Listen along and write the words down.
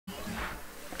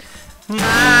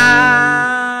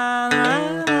Na na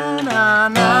na na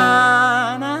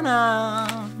na na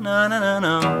na na na na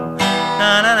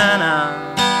na na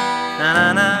na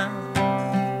na na.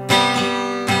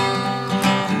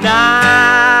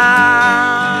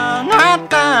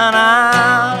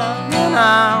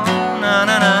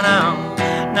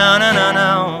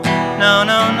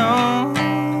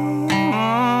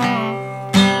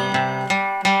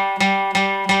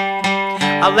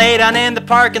 I lay down in the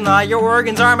parking lot, your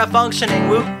organs are malfunctioning,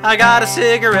 woo. I got a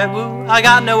cigarette, woo. I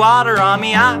got no water on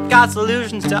me, I've got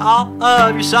solutions to all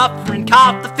of your suffering.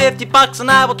 Cop the $50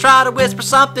 and I will try to whisper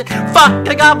something. Fuck,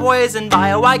 I got poisoned by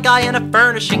a white guy in a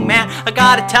furnishing man. I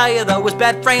gotta tell you though, his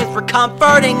bed frames were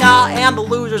comforting. I am the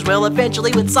losers will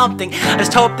eventually win something. I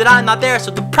just hope that I'm not there so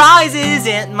the prize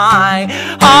isn't my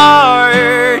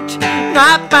heart.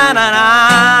 Na na na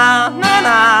na na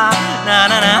na na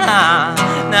na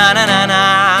na na na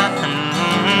na.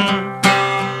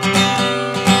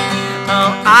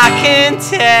 Oh, I can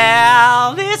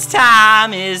tell this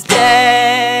time is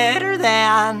better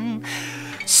than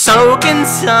soaking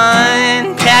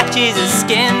sun. Patches of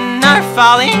skin are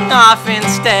falling off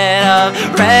instead of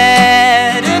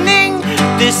reddening.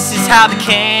 This is how the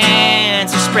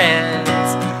cancer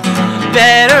spreads.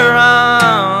 Better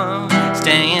off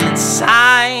staying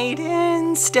inside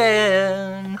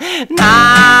instead. Na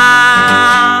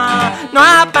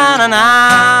na na na na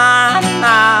na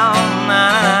na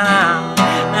na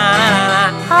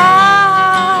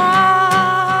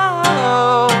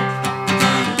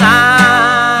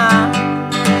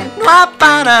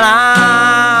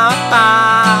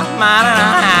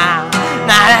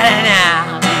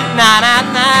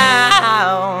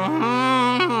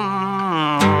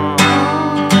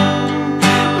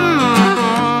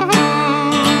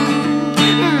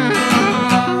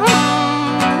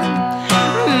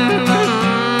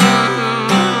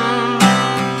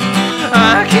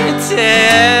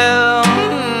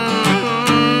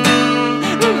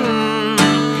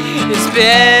it's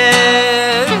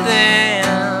better than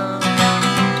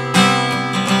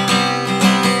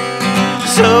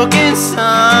soaking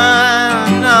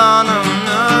sun, no, no,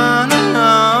 no, no,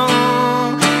 no,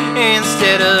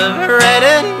 instead of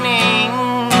reddening,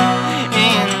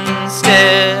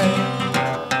 instead.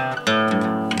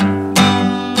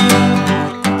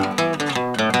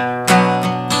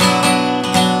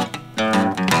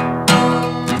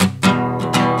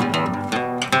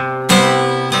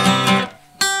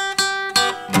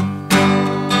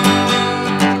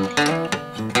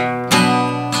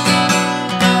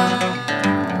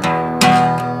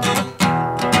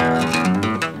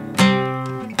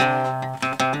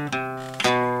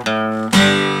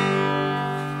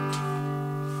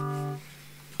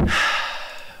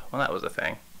 Well, that was a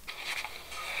thing.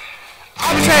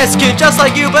 I'm a trans kid just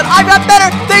like you, but I've got better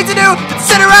things to do than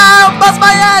sit around, bust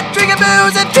my head, drinking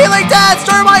booze and feeling dead,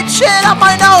 stirring white shit up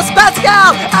my nose, passing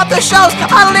out after shows.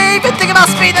 I don't even think about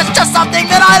speed, that's just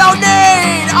something that I don't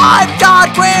need. I've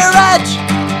got queer edge.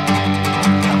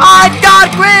 I've got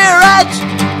queer edge.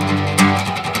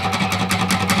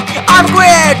 I'm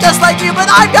queer just like you, but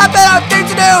I've got better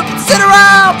things to do than sit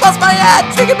around, bust my head,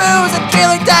 drinking booze and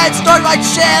feeling dead, stirring white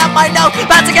shit up my nose,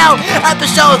 passing out after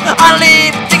shows. I don't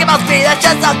even think about speed, that's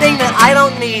just something that I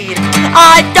don't need.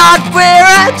 I've got queer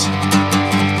edge.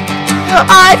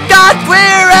 I've got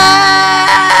queer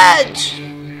edge.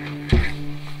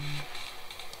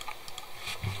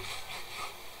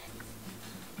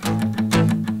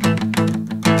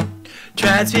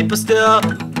 Trans people still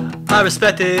are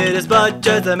respected as much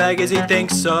as the magazine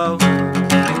thinks so.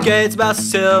 Gays are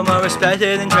still more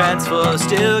respected than trans folks,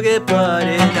 still get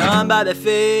blooded on by their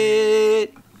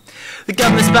feet. The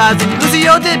government spies and lose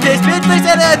your dip, bitch flicks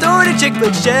and authority chick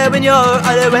flicks, sharing your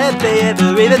underwear if they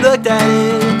ever even looked at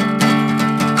it.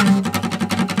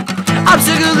 I'm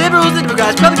sick of liberals and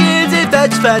Democrats, Republicans and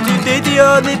fascists, fat who think the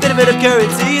only benefit of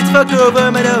currency is fuck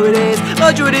over minorities.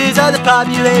 Majorities of the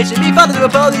population be falling to a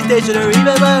police station or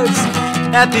even worse.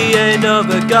 At the end of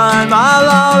a gun, while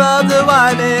all of the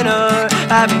white men are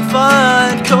having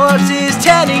fun, corpses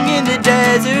tanning in the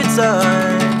desert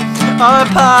sun are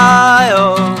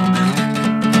piled,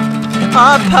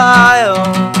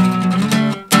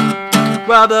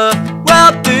 while the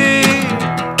wealthy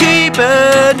keep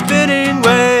inventing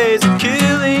ways of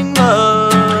killing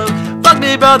love. Fuck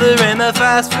me brother in the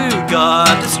fast food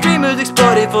god, the streamers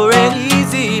exploited for an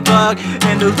easy buck,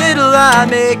 and the little I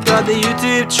make on the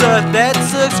YouTube truck that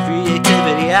sucks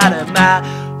creativity out of my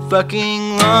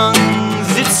fucking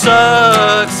lungs. It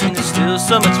sucks, and there's still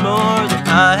so much more that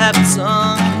I haven't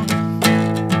sung.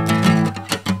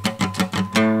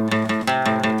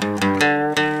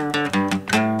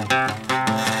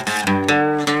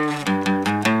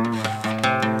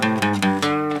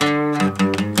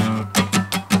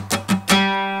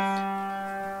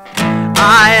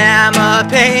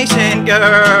 patient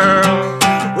girl.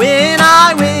 When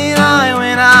I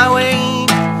wait,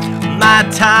 my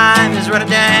time is running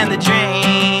down the drain.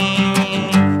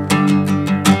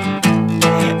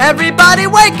 Everybody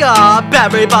wake up,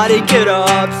 everybody get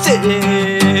up,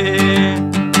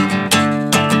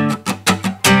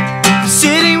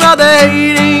 sitting while they're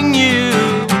hating you,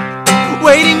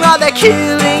 waiting while they're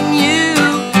killing you,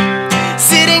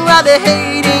 sitting while they're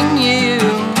hating you,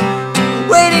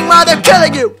 waiting while they're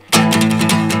killing you.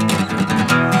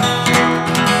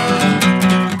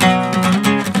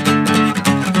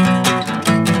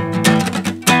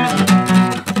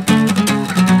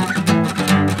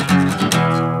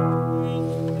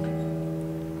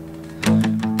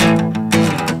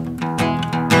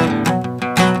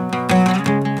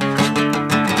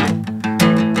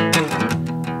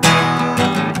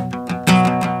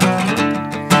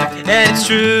 And it's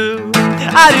true,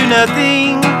 I do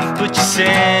nothing but just sit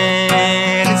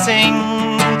and sing.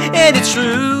 And it's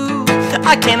true,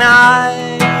 I cannot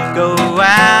go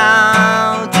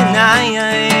out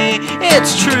tonight.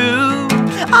 It's true,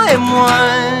 I am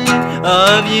one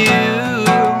of you.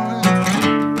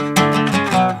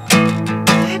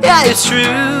 Yeah, it's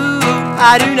true,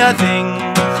 I do nothing,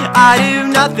 I do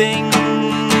nothing.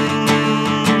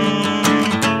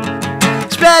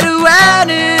 Spread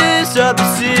awareness of the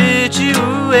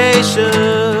situation.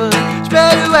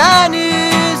 Spread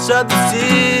awareness of the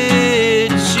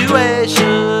situation.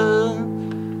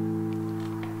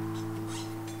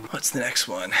 What's the next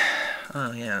one?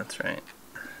 Oh yeah, that's right.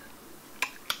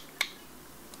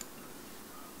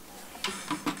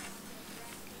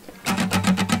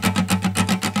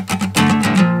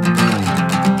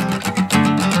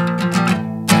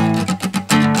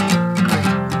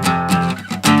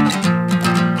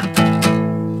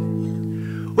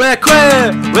 We're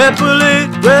queer, we're bullied,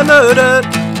 we're murdered,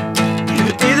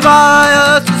 either by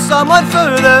us or someone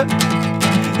further.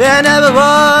 There never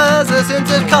was a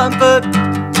sense of comfort.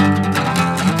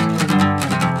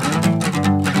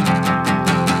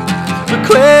 We're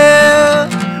queer,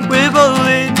 we're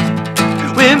bullied,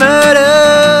 we're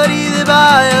murdered, either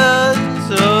by us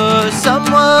or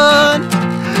someone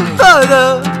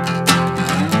further.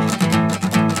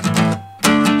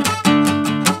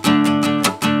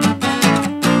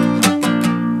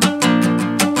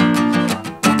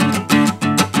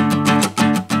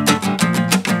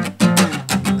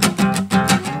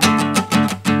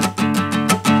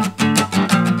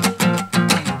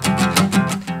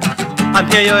 I'm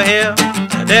here, you're here,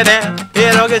 they're there,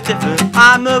 it all gets different.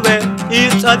 I'm aware,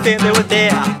 it's unfair, they were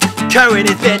there. Current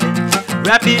is bending,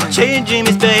 rapid changing,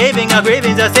 misbehaving. Our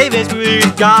cravings, our savings, we're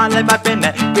gone like my friend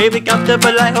Matt. Gravely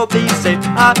comfortable, I hope he's safe.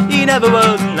 He never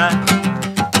was not.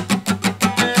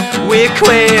 We're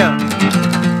queer,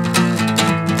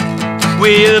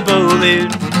 we're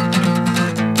bullied,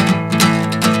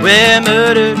 we're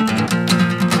murdered,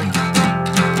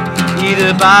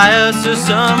 either by us or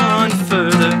someone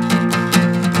further.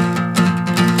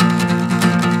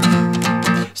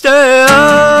 Stay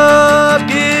up,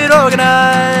 get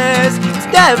organized, it's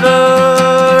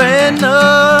never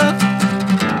enough.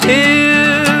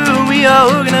 Here we are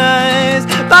organized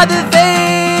by the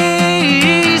Facebook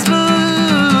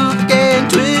and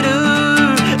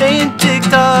Twitter and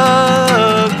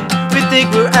TikTok. We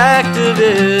think we're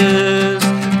activists,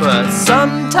 but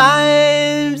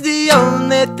sometimes the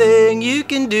only thing you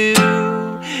can do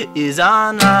is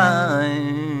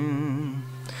online.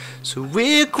 So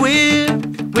we're queer,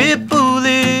 we're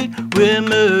bullied, we're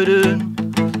murdered.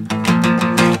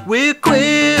 We're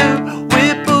queer,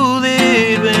 we're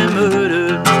bullied, we're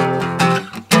murdered.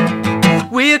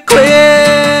 We're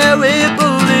queer, we're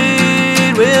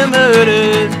bullied, we're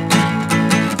murdered.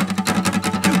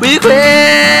 We're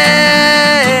queer,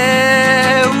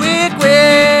 we're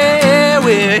queer,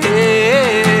 we're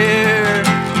here.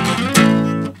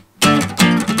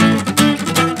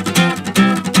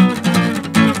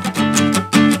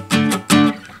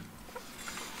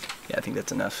 Yeah, I think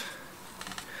that's enough.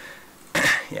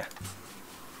 Yeah.